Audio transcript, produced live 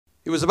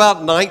It was about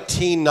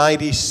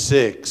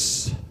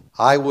 1996.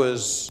 I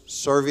was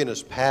serving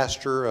as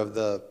pastor of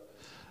the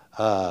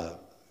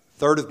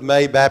 3rd of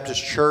May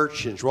Baptist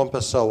Church in Juan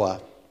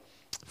Pessoa.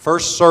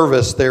 First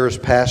service there as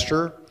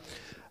pastor.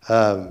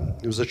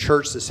 It was a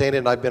church that Sandy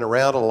and I have been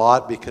around a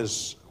lot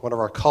because one of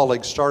our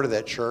colleagues started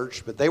that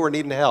church, but they were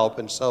needing help,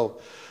 and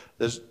so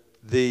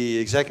the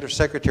executive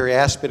secretary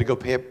asked me to go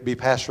be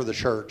pastor of the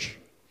church.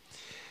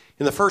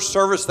 In the first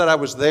service that I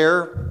was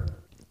there,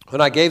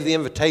 when I gave the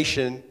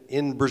invitation,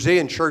 in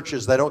Brazilian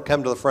churches, they don't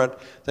come to the front,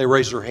 they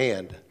raise their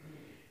hand.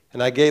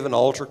 And I gave an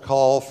altar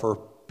call for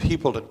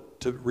people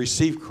to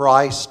receive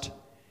Christ.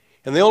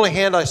 And the only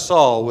hand I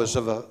saw was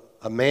of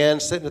a man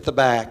sitting at the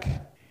back,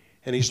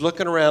 and he's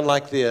looking around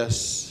like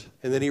this,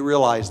 and then he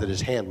realized that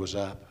his hand was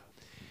up.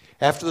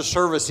 After the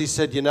service, he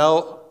said,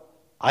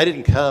 I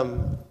didn't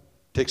come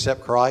to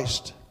accept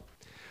Christ.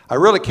 I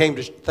really came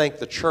to thank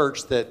the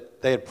church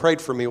that they had prayed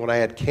for me when I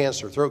had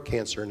cancer, throat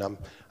cancer, and I'm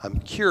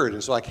cured.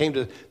 And so I came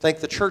to thank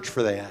the church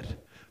for that.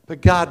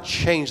 But God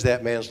changed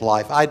that man's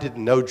life. I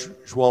didn't know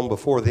João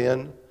before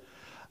then.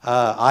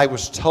 I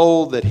was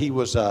told that he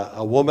was a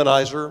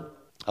womanizer.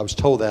 I was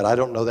told that. I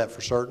don't know that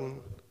for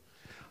certain.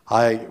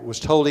 I was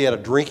told he had a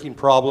drinking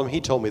problem. He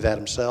told me that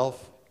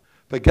himself.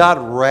 But God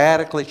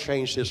radically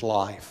changed his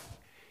life.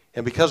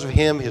 And because of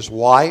him, his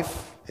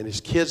wife and his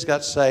kids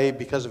got saved.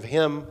 Because of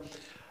him,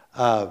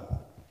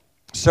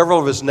 several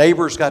of his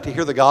neighbors got to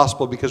hear the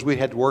gospel because we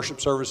had worship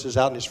services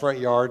out in his front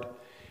yard.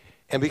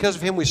 And because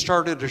of him, we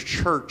started a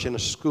church in a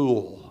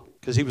school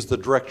because he was the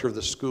director of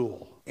the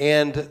school.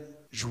 And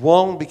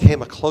João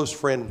became a close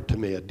friend to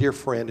me, a dear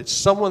friend. It's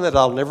someone that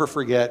I'll never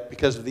forget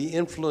because of the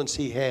influence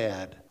he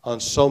had on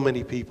so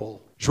many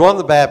people. João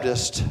the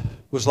Baptist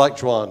was like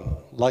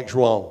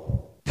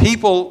João.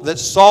 People that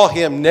saw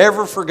him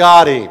never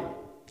forgot him.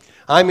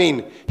 I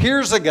mean,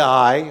 here's a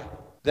guy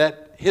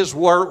that his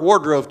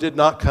wardrobe did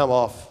not come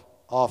off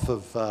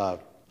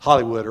of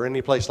Hollywood or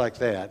any place like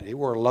that. He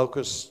wore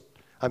locusts.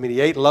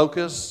 He ate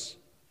locusts.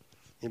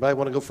 Anybody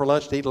want to go for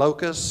lunch to eat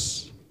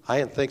locusts? I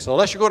didn't think so.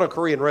 Unless you go to a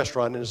Korean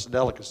restaurant and it's a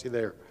delicacy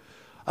there.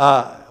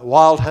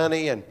 Wild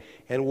honey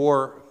and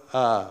wore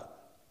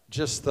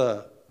just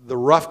the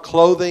rough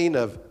clothing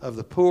of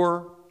the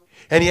poor.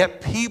 And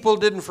yet people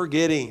didn't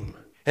forget him.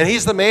 And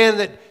he's the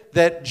man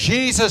that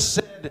Jesus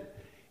said,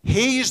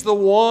 he's the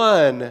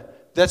one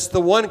that's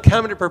the one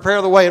coming to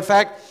prepare the way. In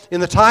fact,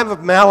 in the time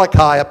of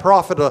Malachi, a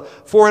prophet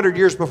 400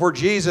 years before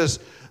Jesus,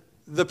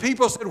 the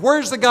people said,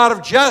 where's the God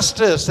of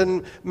justice?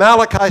 And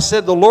Malachi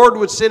said the Lord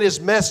would send his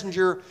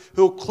messenger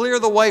who will clear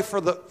the way for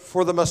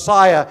the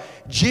Messiah.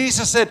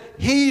 Jesus said,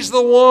 he's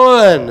the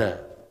one.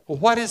 Well,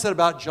 what is it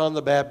about John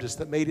the Baptist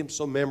that made him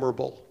so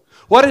memorable?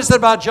 What is it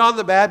about John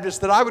the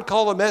Baptist that I would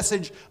call the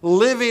message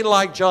living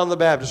like John the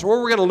Baptist?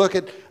 Well, we're going to look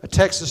at a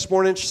text this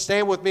morning.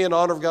 Stand with me in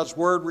honor of God's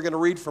Word. We're going to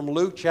read from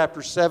Luke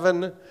chapter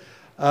 7,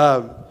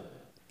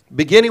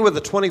 beginning with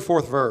the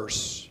 24th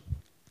verse.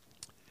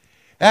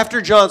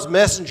 After John's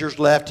messengers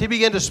left, he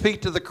began to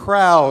speak to the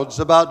crowds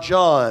about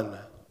John.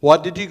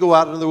 What did you go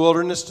out into the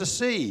wilderness to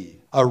see?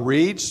 A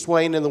reed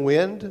swaying in the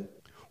wind?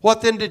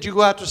 What then did you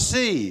go out to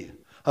see?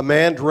 A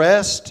man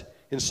dressed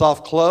in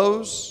soft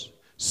clothes?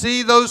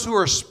 See, those who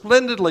are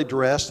splendidly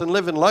dressed and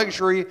live in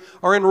luxury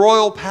are in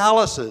royal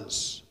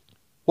palaces.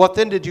 What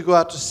then did you go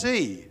out to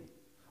see?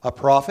 A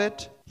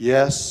prophet?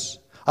 Yes,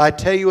 I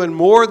tell you, and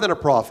more than a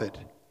prophet.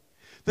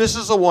 This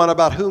is the one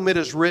about whom it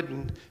is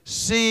written,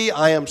 see,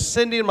 I am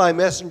sending my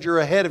messenger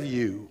ahead of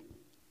you.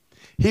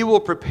 He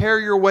will prepare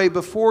your way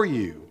before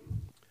you.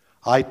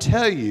 I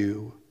tell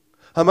you,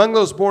 among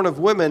those born of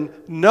women,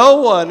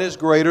 no one is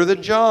greater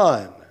than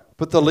John,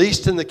 but the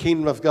least in the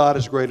kingdom of God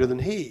is greater than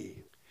he.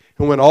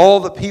 And when all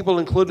the people,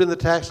 including the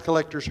tax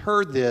collectors,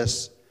 heard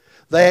this,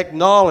 they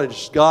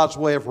acknowledged God's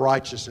way of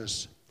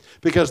righteousness,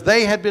 because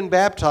they had been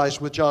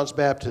baptized with John's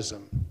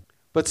baptism.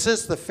 But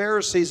since the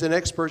Pharisees and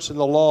experts in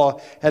the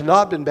law had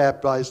not been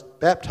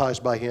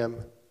baptized by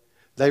him,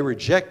 they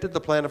rejected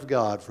the plan of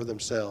God for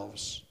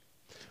themselves.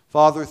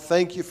 Father,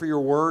 thank you for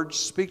your words.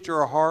 Speak to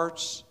our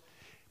hearts.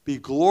 Be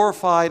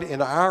glorified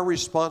in our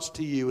response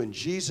to you. In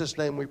Jesus'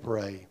 name we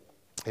pray.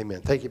 Amen.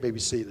 Thank you. You may be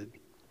seated.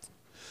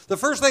 The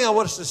first thing I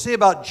want us to see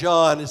about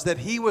John is that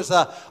he was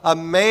a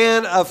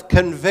man of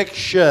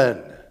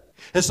conviction.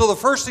 And so the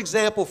first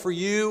example for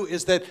you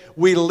is that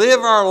we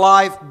live our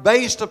life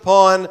based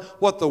upon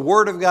what the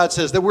Word of God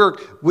says, that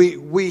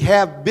we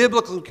have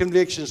biblical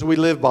convictions and we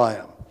live by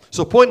them.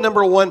 So point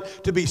number one,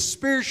 to be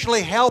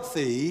spiritually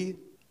healthy,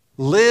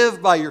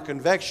 live by your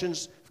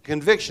convictions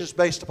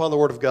based upon the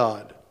Word of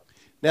God.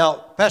 Now,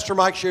 Pastor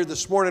Mike shared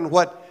this morning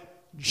what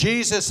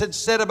Jesus had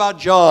said about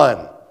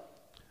John.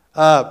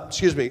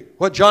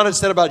 What John had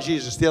said about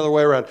Jesus, the other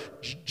way around.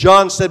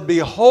 John said,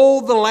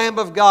 behold the Lamb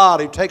of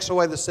God who takes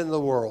away the sin of the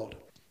world.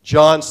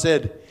 John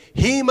said,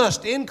 he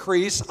must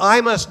increase,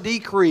 I must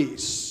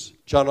decrease.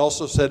 John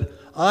also said,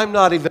 I'm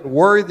not even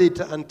worthy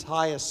to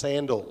untie his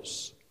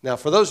sandals. Now,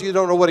 for those of you who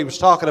don't know what he was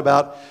talking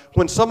about,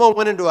 when someone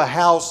went into a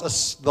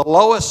house, the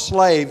lowest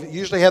slave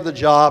usually had the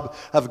job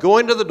of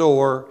going to the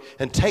door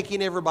and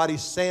taking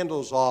everybody's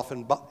sandals off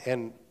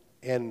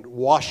and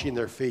washing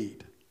their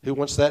feet. Who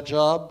wants that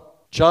job?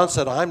 John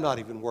said, I'm not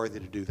even worthy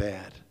to do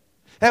that.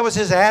 That was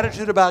his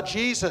attitude about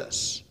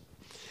Jesus.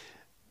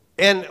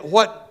 And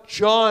what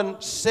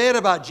John said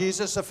about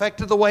Jesus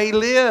affected the way he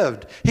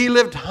lived. He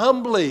lived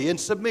humbly in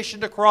submission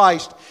to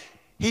Christ.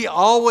 He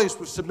always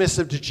was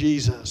submissive to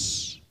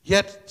Jesus.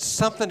 Yet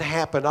something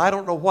happened. I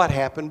don't know what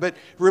happened, but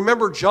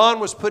remember, John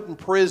was put in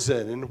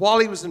prison. And while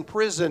he was in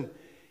prison,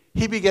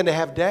 he began to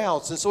have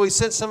doubts. And so he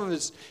sent some of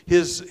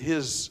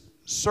his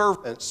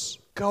servants,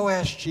 go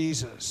ask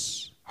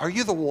Jesus, are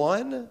you the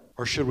one?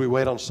 Or should we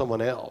wait on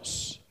someone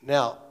else?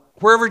 Now,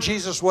 wherever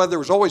Jesus was, there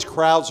was always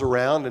crowds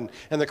around,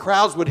 and the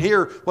crowds would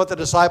hear what the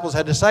disciples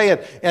had to say.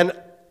 And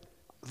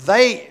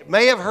they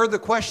may have heard the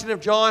question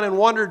of John and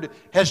wondered,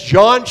 has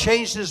John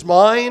changed his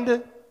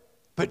mind?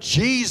 But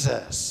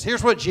Jesus,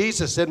 here's what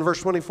Jesus said in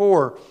verse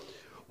 24.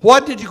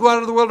 What did you go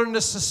out of the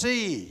wilderness to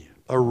see?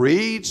 A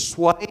reed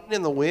swaying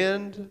in the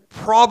wind?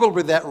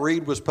 Probably that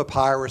reed was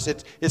papyrus.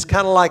 It's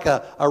kind of like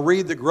a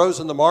reed that grows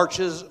in the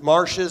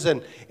marshes.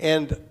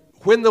 And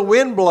when the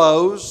wind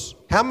blows,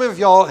 how many of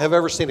y'all have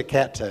ever seen a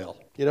cattail?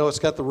 You know, it's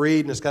got the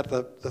reed and it's got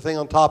the thing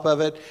on top of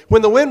it.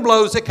 When the wind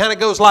blows, it kind of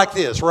goes like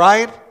this,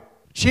 right?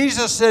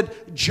 Jesus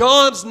said,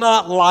 John's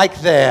not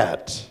like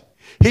that.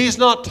 He's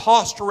not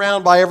tossed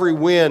around by every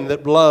wind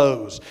that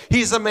blows.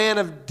 He's a man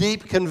of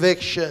deep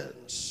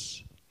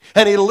convictions.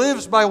 And he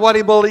lives by what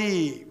he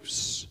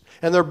believes.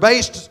 And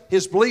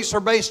his beliefs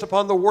are based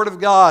upon the Word of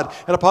God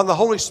and upon the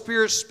Holy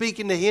Spirit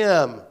speaking to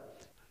him.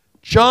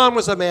 John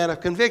was a man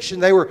of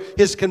conviction.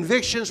 His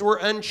convictions were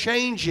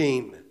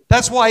unchanging.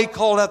 That's why he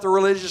called out the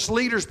religious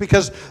leaders,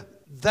 because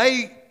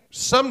they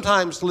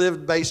sometimes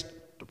lived based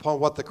upon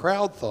what the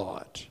crowd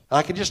thought.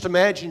 I can just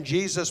imagine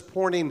Jesus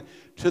pointing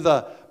to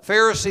the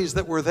Pharisees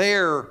that were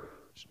there,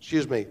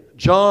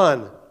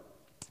 John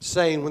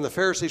saying when the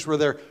Pharisees were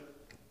there,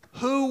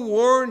 who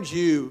warned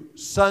you,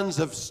 sons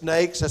of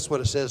snakes? That's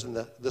what it says in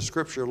the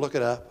scripture. Look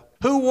it up.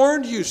 Who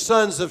warned you,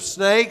 sons of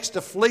snakes,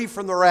 to flee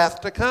from the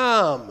wrath to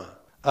come?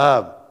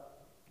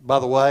 By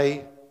the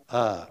way,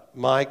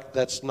 Mike,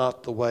 that's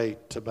not the way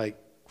to make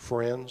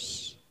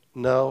friends,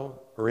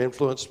 or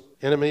influence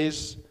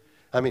enemies.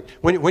 I mean,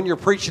 when you're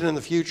preaching in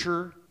the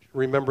future,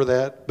 remember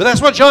that. But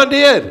that's what John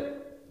did.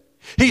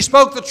 He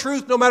spoke the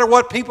truth no matter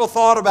what people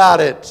thought about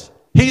it.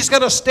 He's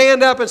going to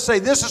stand up and say,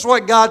 this is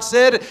what God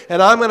said,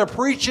 and I'm going to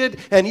preach it,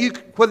 and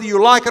whether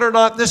you like it or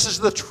not, this is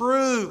the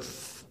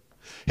truth.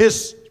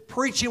 His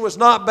preaching was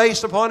not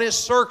based upon his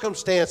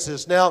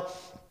circumstances. Now,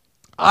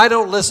 I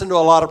don't listen to a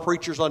lot of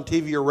preachers on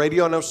TV or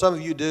radio. I know some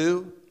of you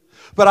do.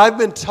 But I've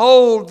been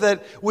told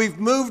that we've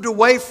moved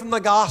away from the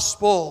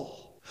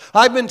gospel.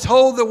 I've been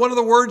told that one of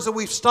the words that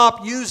we've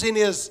stopped using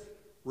is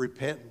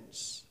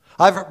repentance.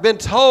 I've been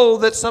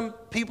told that some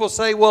people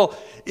say, well,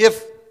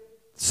 if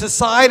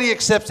society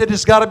accepts it,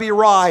 it's got to be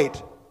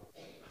right.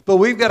 But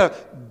we've got to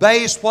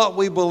base what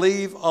we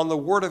believe on the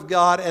Word of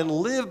God and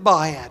live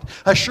by it.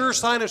 A sure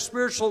sign of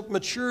spiritual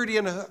maturity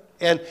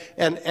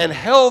and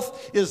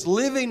health is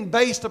living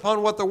based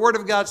upon what the Word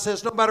of God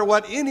says, no matter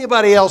what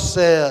anybody else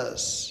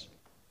says.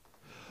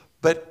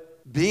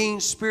 But being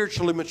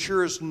spiritually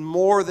mature is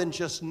more than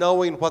just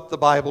knowing what the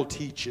Bible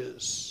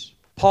teaches.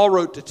 Paul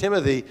wrote to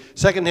Timothy,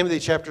 2 Timothy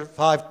chapter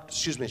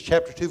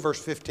 2, verse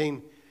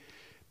 15,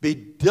 be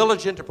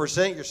diligent to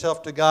present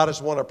yourself to God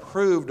as one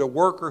approved, a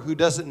worker who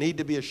doesn't need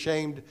to be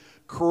ashamed,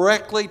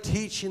 correctly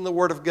teaching the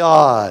Word of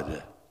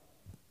God.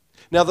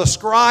 Now, the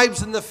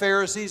scribes and the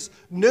Pharisees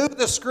knew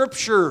the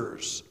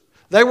Scriptures.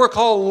 They were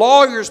called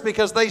lawyers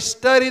because they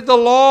studied the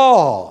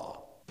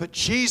law. But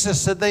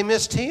Jesus said they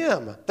missed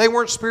him. They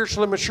weren't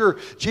spiritually mature.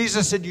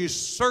 Jesus said, you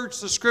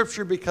search the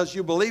Scripture because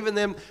you believe in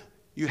them,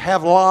 you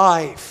have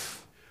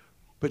life.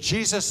 But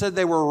Jesus said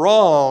they were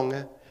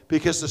wrong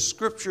because the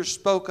Scripture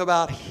spoke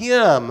about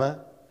him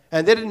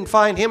and they didn't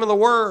find him in the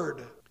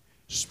Word.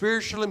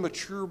 Spiritually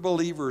mature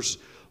believers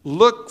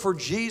look for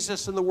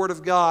Jesus in the Word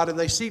of God, and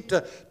they seek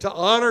to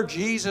honor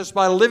Jesus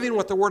by living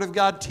what the Word of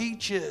God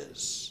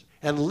teaches.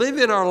 And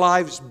living our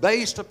lives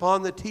based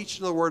upon the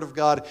teaching of the Word of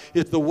God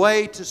is the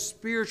way to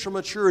spiritual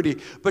maturity.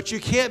 But you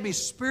can't be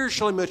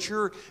spiritually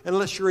mature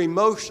unless you're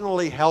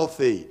emotionally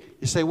healthy.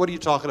 You say, what are you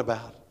talking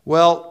about?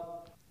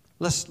 Well,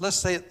 let's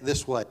say it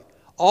this way.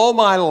 All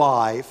my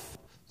life,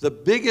 the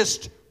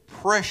biggest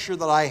pressure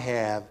that I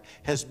have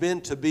has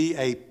been to be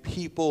a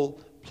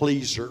people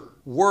pleaser.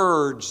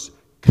 Words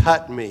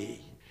cut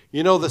me.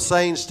 You know the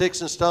saying,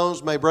 sticks and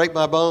stones may break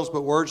my bones,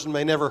 but words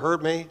may never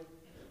hurt me?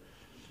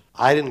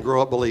 I didn't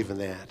grow up believing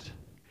that.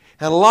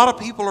 And a lot of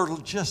people are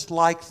just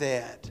like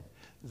that.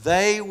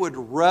 They would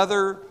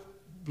rather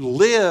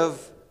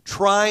live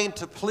trying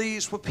to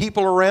please the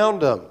people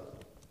around them.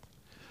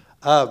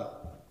 I'll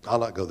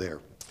not go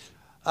there.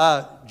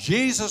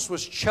 Jesus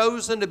was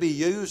chosen to be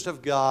used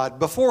of God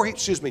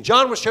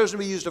John was chosen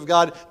to be used of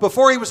God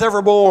before he was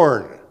ever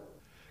born.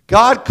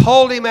 God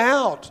called him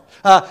out.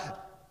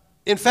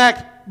 In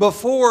fact,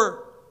 fact,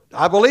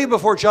 I believe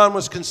before John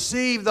was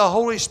conceived, the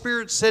Holy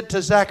Spirit said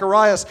to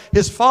Zacharias,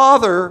 his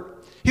father,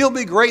 he'll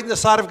be great in the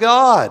sight of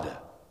God.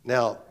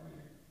 Now,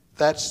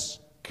 that's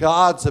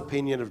God's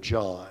opinion of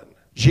John.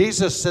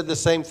 Jesus said the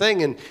same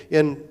thing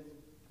in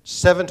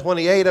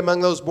 7:28,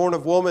 among those born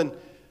of woman,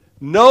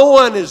 no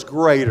one is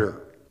greater.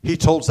 He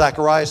told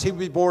Zacharias he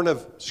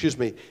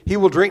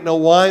will drink no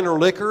wine or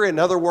liquor. In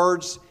other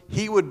words,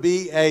 he would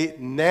be a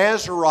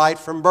Nazarite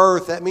from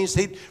birth. That means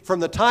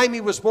from the time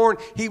he was born,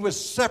 he was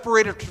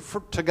separated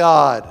to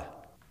God.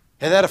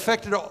 And that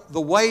affected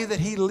the way that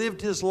he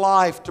lived his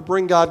life to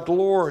bring God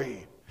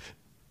glory.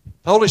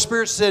 The Holy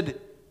Spirit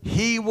said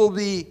he will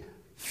be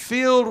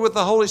filled with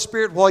the Holy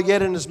Spirit while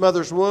yet in his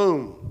mother's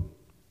womb.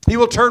 He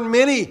will turn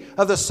many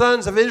of the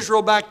sons of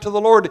Israel back to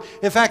the Lord.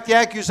 In fact, the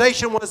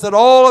accusation was that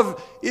all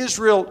of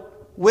Israel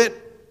went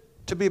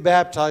to be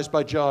baptized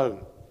by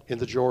John in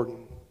the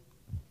Jordan.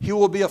 He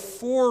will be a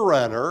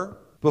forerunner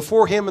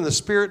before him in the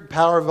spirit and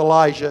power of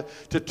Elijah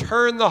to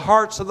turn the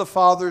hearts of the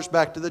fathers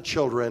back to the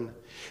children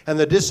and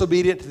the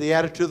disobedient to the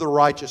attitude of the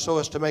righteous, so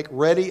as to make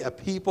ready a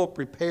people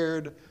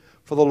prepared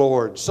for the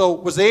Lord. So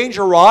was the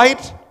angel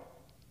right?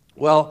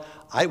 Well,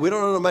 we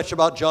don't know much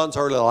about John's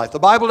early life. The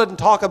Bible didn't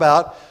talk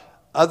about,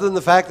 other than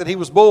the fact that he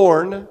was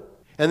born,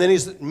 and then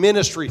his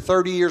ministry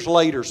 30 years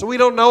later. So we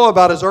don't know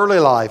about his early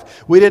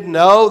life. We didn't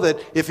know that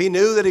if he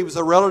knew that he was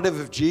a relative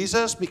of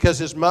Jesus because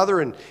his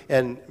mother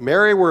and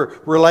Mary were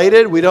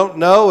related. We don't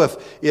know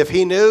if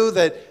he knew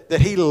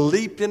that he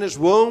leaped in his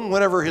womb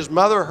whenever his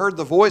mother heard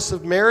the voice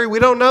of Mary. We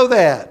don't know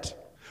that.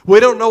 We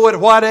don't know at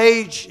what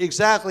age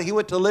exactly he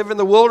went to live in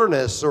the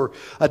wilderness or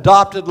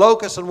adopted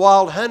locusts and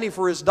wild honey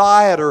for his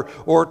diet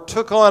or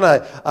took on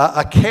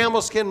a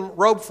camel skin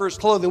robe for his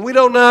clothing. We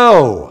don't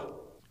know.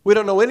 We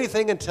don't know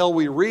anything until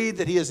we read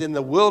that he is in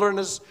the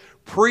wilderness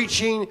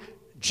preaching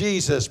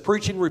Jesus,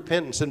 preaching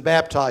repentance and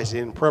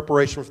baptizing in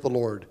preparation for the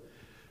Lord.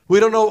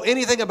 We don't know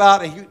anything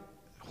about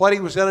what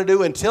he was going to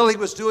do until he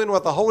was doing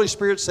what the Holy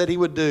Spirit said he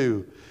would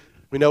do.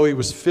 We know he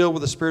was filled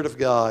with the Spirit of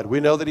God.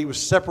 We know that he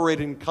was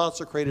separated and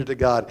consecrated to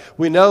God.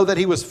 We know that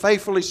he was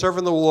faithfully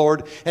serving the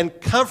Lord,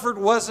 and comfort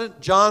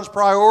wasn't John's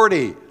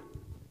priority.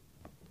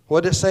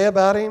 What did it say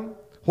about him?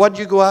 What did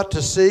you go out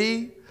to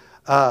see?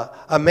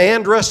 A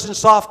man dressed in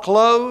soft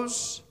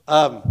clothes?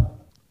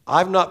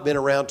 I've not been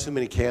around too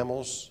many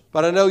camels,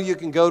 but I know you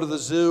can go to the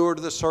zoo or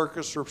to the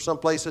circus or some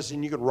places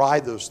and you can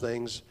ride those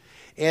things.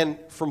 And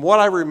from what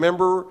I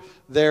remember,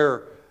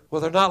 they're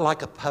not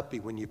like a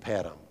puppy when you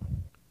pet them.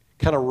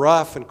 Kind of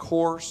rough and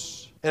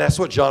coarse. And that's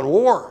what John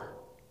wore.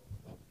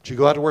 Did you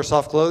go out to wear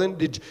soft clothing?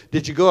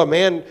 Did you go a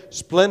man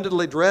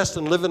splendidly dressed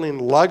and living in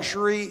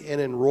luxury and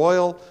in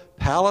royal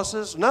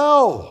palaces?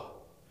 No.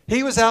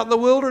 He was out in the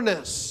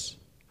wilderness.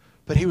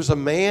 But he was a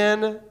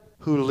man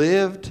who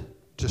lived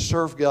to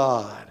serve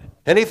God.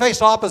 And he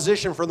faced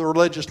opposition from the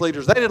religious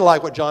leaders. They didn't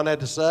like what John had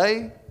to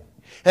say.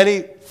 And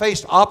he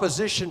faced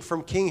opposition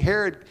from King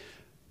Herod.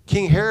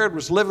 King Herod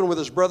was living with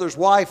his brother's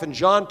wife, and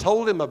John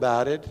told him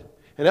about it.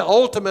 And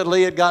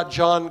ultimately, it got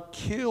John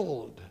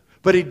killed.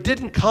 But he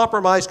didn't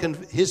compromise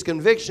his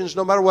convictions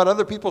no matter what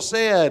other people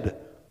said.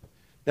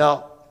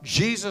 Now,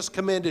 Jesus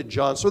commended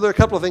John. So there are a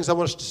couple of things I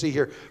want us to see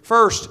here.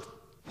 First,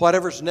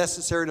 whatever's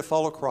necessary to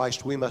follow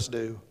Christ, we must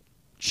do.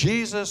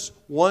 Jesus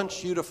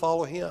wants you to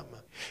follow him.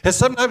 And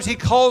sometimes he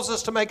calls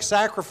us to make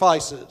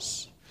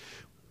sacrifices.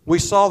 We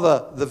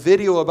saw the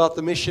video about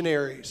the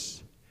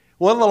missionaries.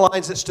 One of the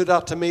lines that stood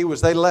out to me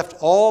was they left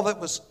all that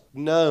was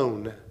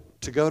known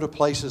to go to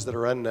places that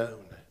are unknown.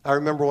 I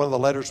remember one of the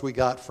letters we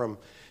got from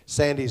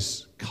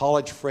Sandy's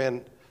college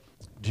friend.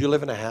 Do you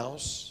live in a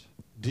house?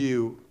 Do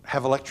you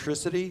have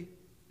electricity?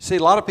 See,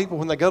 a lot of people,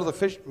 when they go to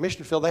the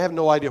mission field, they have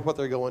no idea what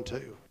they're going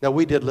to. Now,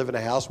 we did live in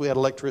a house. We had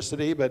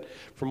electricity, but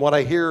from what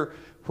I hear,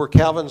 where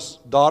Calvin's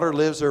daughter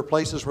lives, there are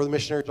places where the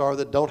missionaries are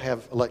that don't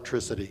have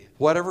electricity.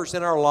 Whatever's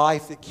in our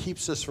life that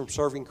keeps us from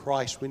serving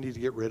Christ, we need to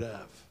get rid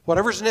of.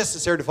 Whatever's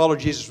necessary to follow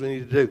Jesus, we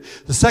need to do.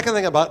 The second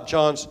thing about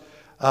John's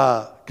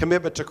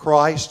commitment to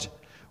Christ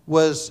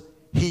was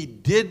he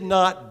did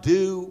not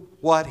do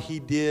what he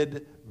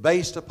did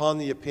based upon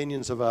the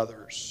opinions of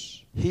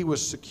others. He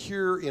was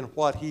secure in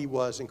what he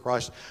was in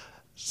Christ.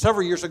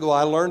 Several years ago,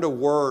 I learned a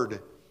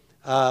word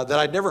that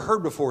I'd never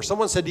heard before.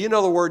 Someone said, do you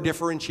know the word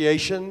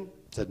differentiation?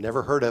 I said,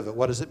 never heard of it.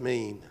 What does it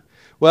mean?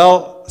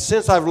 Well,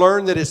 since I've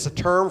learned that it's a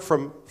term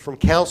from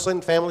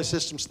counseling, family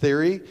systems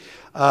theory,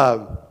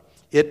 the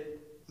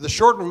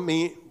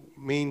shortened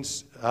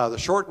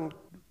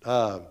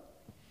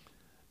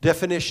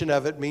definition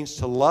of it means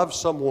to love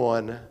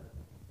someone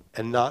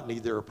and not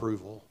need their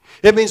approval.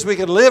 It means we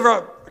can live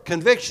our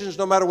convictions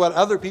no matter what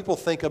other people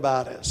think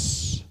about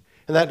us.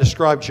 And that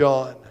described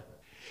John.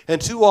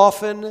 And too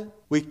often,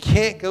 we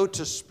can't go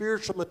to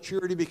spiritual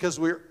maturity because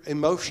we're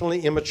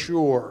emotionally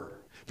immature.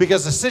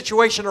 Because the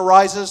situation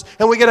arises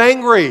and we get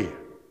angry.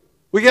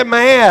 We get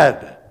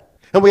mad.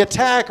 And we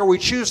attack, or we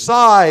choose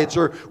sides,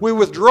 or we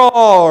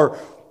withdraw, or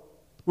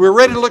we're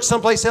ready to look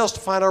someplace else to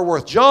find our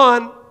worth.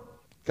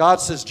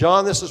 God says,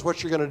 John, this is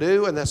what you're going to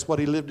do, and that's what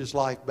he lived his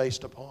life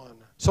based upon.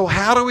 So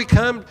how do we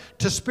come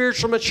to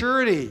spiritual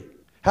maturity?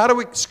 How do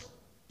we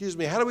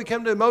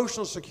come to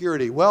emotional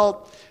security?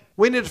 Well,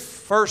 we need to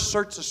first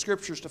search the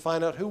Scriptures to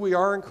find out who we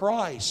are in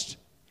Christ,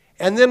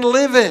 and then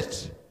live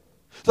it.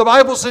 The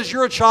Bible says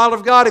you're a child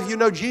of God. If you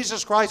know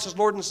Jesus Christ as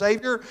Lord and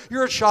Savior,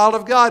 you're a child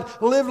of God.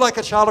 Live like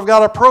a child of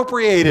God.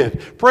 Appropriate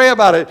it. Pray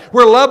about it.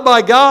 We're loved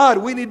by God.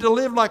 We need to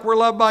live like we're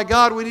loved by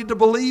God. We need to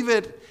believe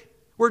it.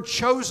 We're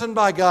chosen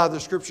by God, the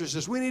Scripture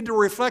says. We need to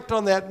reflect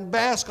on that and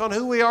bask on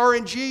who we are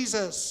in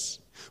Jesus.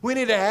 We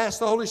need to ask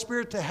the Holy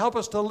Spirit to help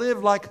us to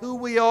live like who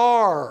we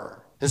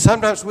are. And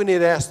sometimes we need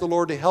to ask the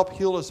Lord to help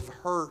heal us of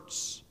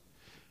hurts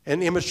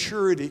and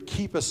immaturity,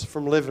 keep us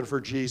from living for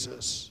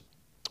Jesus.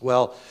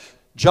 Well,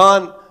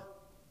 John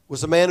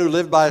was a man who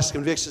lived by his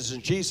convictions,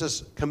 and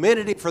Jesus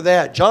commended him for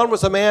that. John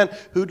was a man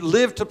who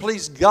lived to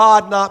please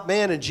God, not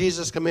man, and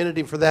Jesus commended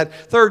him for that.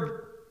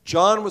 Third,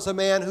 John was a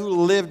man who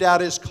lived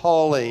out his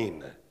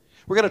calling.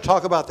 We're going to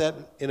talk about that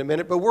in a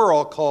minute, but we're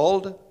all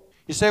called.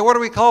 You say, what are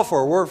we called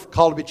for? We're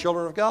called to be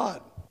children of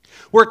God.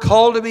 We're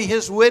called to be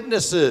His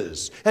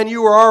witnesses, and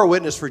you are our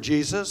witness for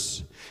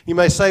Jesus. You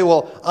may say,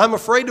 well, I'm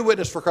afraid to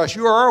witness for Christ.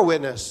 You are our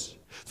witness.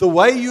 The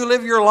way you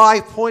live your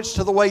life points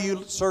to the way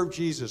you serve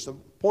Jesus. It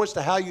points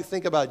to how you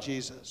think about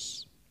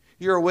Jesus.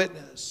 You're a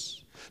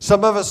witness.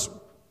 Some of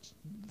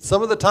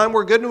the time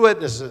we're good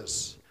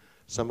witnesses.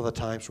 Some of the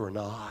times we're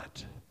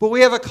not. But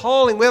we have a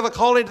calling. We have a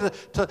calling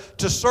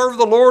to serve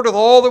the Lord with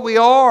all that we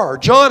are.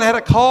 John had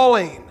a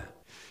calling.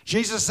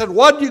 Jesus said,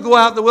 what do you go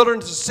out in the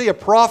wilderness to see? A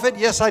prophet?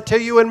 Yes, I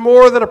tell you, and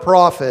more than a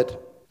prophet.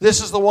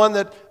 This is the one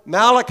that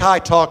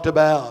Malachi talked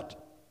about.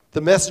 The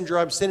messenger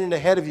I'm sending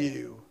ahead of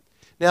you.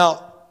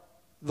 Now,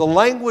 the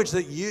language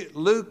that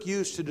Luke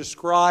used to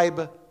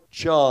describe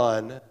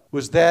John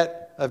was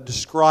that of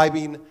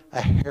describing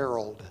a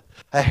herald.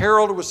 A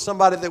herald was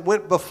somebody that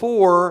went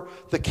before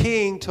the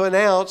king to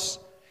announce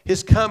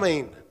his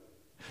coming.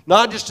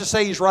 Not just to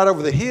say he's right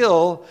over the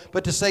hill,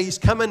 but to say he's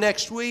coming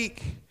next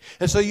week.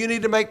 And so you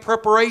need to make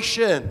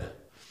preparation.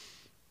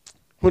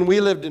 When we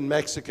lived in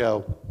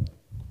Mexico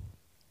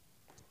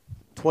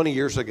 20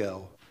 years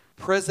ago,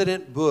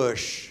 President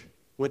Bush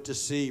went to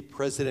see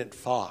President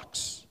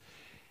Fox.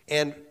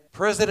 And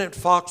President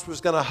Fox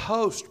was going to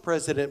host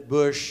President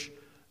Bush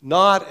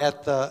not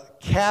at the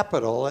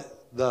Capitol,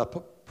 the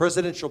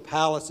presidential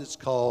palace it's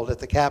called, at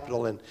the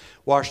Capitol in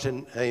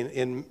Washington,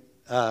 in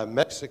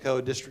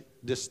Mexico,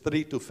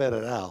 Distrito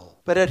Federal,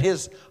 but at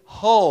his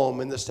home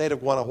in the state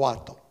of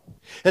Guanajuato.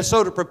 And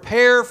so to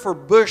prepare for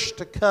Bush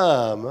to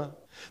come,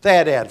 they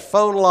had to have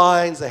phone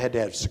lines, they had to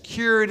have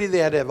security, they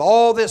had to have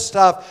all this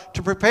stuff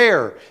to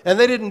prepare. And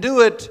they didn't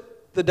do it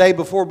the day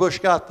before Bush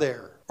got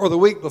there, or the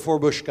week before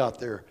Bush got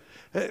there.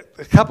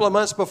 A couple of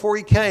months before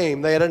he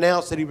came, they had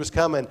announced that he was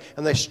coming,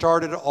 and they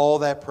started all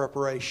that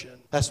preparation.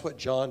 That's what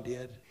John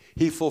did.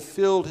 He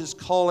fulfilled his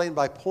calling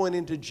by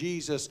pointing to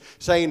Jesus,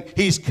 saying,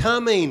 He's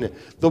coming.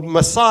 The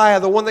Messiah,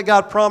 the one that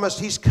God promised,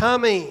 He's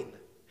coming.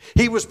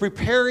 He was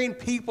preparing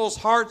people's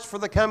hearts for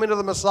the coming of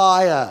the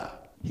Messiah.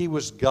 He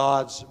was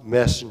God's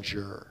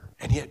messenger.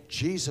 And yet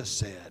Jesus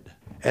said,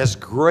 as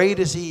great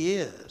as He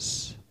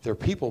is, there are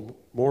people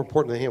more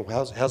important than Him.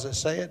 How's it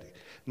say it?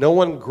 No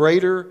one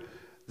greater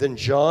than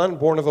John,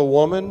 born of a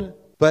woman,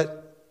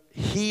 but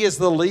he is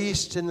the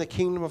least in the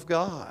kingdom of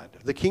God.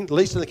 The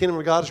least in the kingdom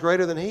of God is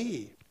greater than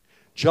he.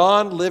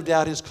 John lived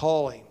out his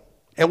calling.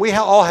 And we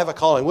all have a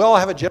calling. We all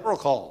have a general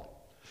call.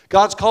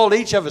 God's called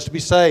each of us to be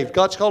saved.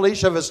 God's called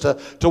each of us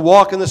to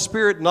walk in the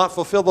Spirit and not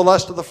fulfill the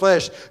lust of the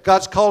flesh.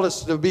 God's called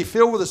us to be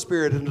filled with the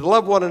Spirit and to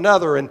love one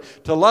another and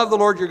to love the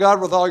Lord your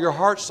God with all your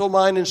heart, soul,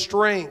 mind, and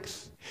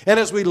strength. And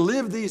as we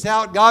live these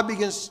out, God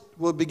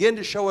will begin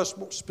to show us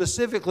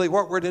specifically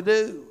what we're to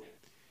do.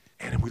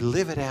 And if we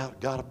live it out,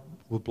 God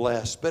will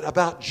bless. But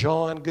about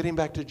John, getting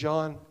back to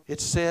John, it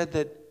said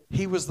that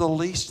he was the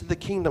least in the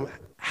kingdom.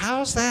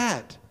 How's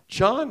that?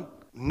 John,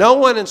 no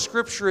one in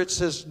Scripture, it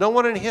says, no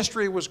one in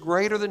history was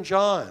greater than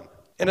John.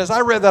 And as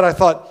I read that, I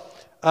thought,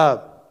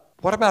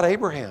 what about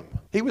Abraham?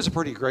 He was a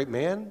pretty great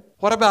man.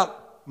 What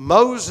about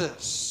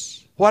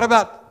Moses? What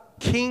about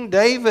King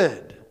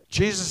David?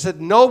 Jesus said,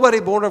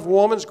 nobody born of a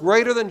woman is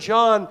greater than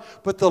John,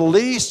 but the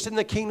least in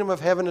the kingdom of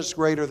heaven is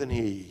greater than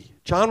he.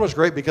 John was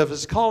great because of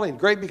his calling,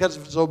 great because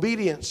of his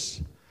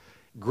obedience,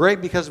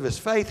 great because of his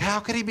faith. How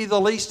could he be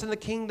the least in the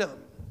kingdom?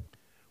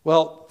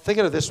 Well, think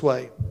of it this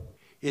way.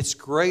 It's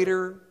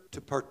greater to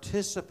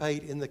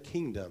participate in the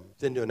kingdom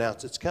than to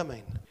announce its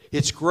coming.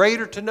 It's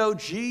greater to know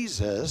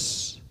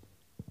Jesus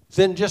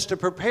than just to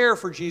prepare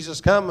for Jesus'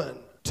 coming.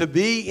 To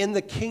be in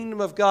the kingdom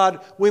of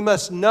God, we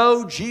must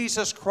know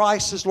Jesus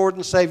Christ as Lord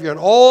and Savior. And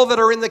all that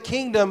are in the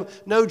kingdom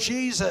know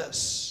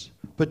Jesus.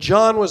 But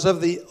John was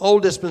of the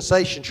old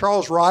dispensation.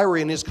 Charles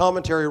Ryrie in his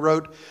commentary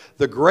wrote,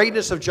 the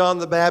greatness of John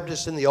the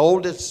Baptist in the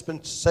old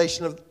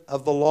dispensation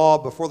of the law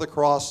before the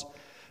cross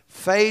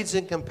fades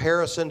in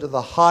comparison to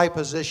the high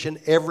position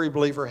every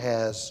believer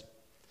has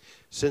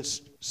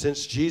since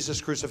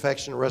Jesus'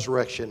 crucifixion and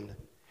resurrection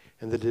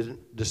and the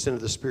descent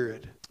of the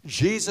Spirit.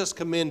 Jesus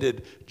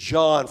commended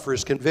John for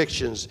his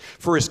convictions,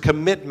 for his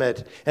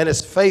commitment, and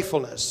his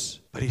faithfulness.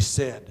 But he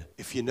said,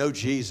 if you know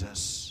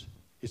Jesus,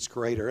 it's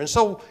greater. And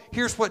so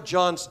here's what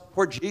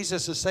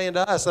Jesus is saying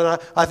to us, and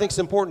I think it's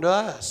important to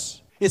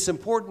us. It's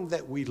important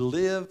that we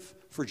live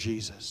for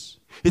Jesus.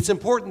 It's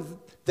important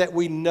that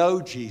we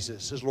know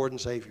Jesus as Lord and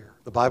Savior.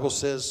 The Bible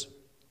says,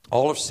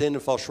 all have sinned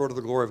and fall short of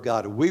the glory of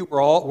God.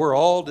 We're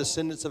all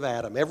descendants of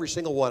Adam, every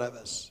single one of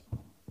us.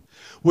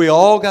 We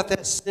all got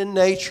that sin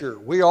nature.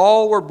 We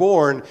all were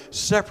born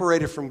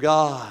separated from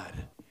God,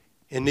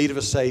 in need of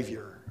a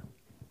Savior.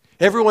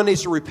 Everyone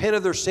needs to repent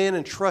of their sin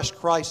and trust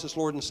Christ as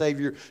Lord and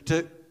Savior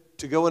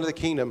to go into the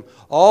kingdom.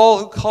 All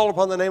who call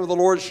upon the name of the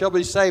Lord shall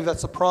be saved.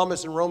 That's a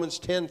promise in Romans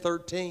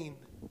 10:13.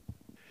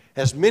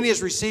 As many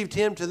as received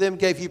him, to them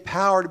gave he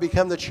power to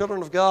become the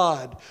children of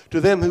God, to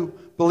them who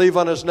believe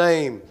on his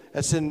name.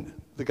 That's in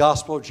the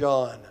Gospel of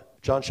John.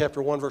 John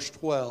chapter 1, verse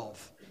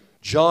 12.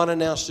 John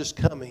announced his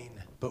coming,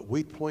 but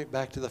we point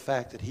back to the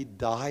fact that he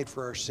died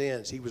for our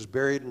sins. He was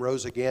buried and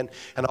rose again.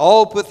 And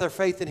all who put their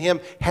faith in him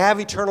have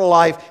eternal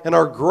life and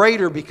are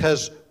greater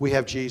because we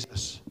have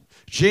Jesus.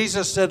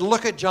 Jesus said,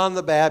 look at John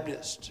the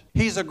Baptist.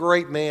 He's a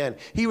great man.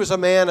 He was a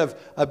man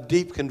of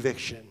deep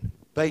conviction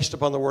based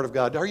upon the Word of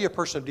God. Are you a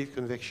person of deep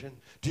conviction?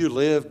 Do you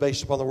live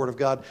based upon the Word of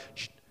God?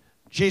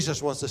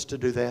 Jesus wants us to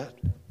do that.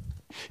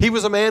 He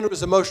was a man who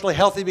was emotionally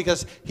healthy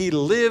because he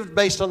lived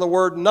based on the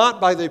Word, not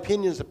by the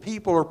opinions of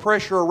people or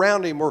pressure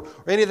around him or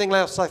anything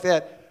else like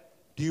that.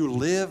 Do you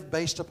live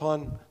based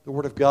upon the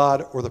Word of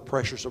God or the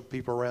pressures of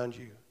people around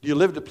you? Do you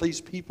live to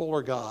please people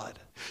or God?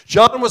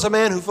 John was a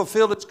man who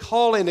fulfilled his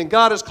calling, and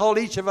God has called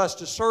each of us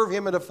to serve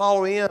him and to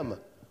follow him.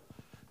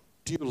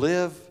 Do you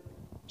live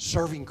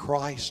serving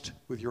Christ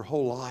with your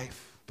whole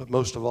life? But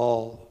most of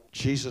all,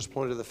 Jesus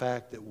pointed to the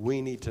fact that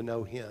we need to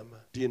know him.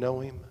 Do you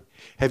know him?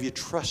 Have you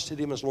trusted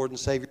him as Lord and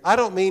Savior? I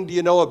don't mean do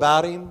you know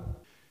about him.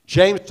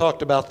 James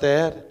talked about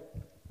that.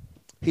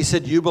 He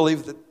said, you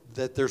believe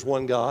that there's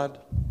one God?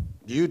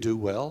 You do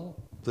well.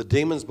 The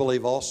demons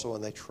believe also,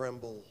 and they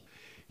tremble.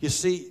 You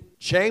see,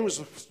 James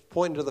was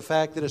pointing to the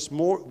fact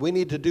that we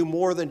need to do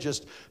more than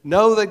just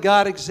know that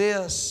God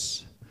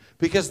exists.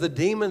 Because the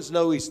demons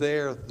know he's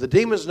there. The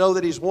demons know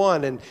that he's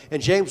one. And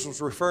James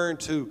was referring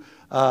to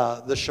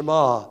the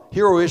Shema.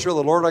 Hear, O Israel,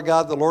 the Lord our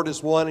God, the Lord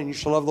is one, and you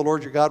shall love the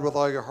Lord your God with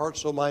all your heart,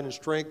 soul, mind, and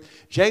strength.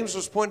 James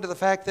was pointing to the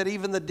fact that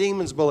even the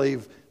demons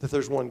believe that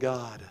there's one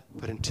God.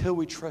 But until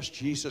we trust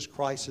Jesus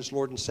Christ as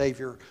Lord and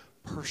Savior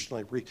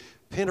personally,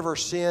 repent of our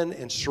sin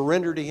and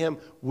surrender to him,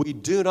 we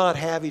do not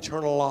have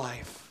eternal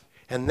life.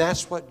 And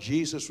that's what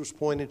Jesus was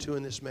pointing to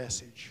in this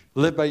message.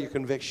 Live by your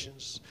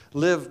convictions.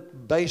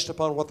 Live based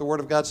upon what the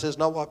Word of God says,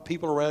 not what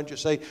people around you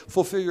say.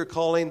 Fulfill your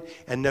calling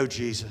and know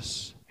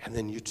Jesus. And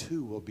then you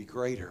too will be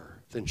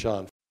greater than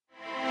John.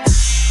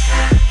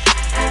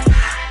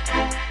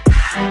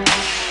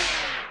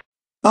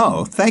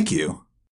 Oh, thank you.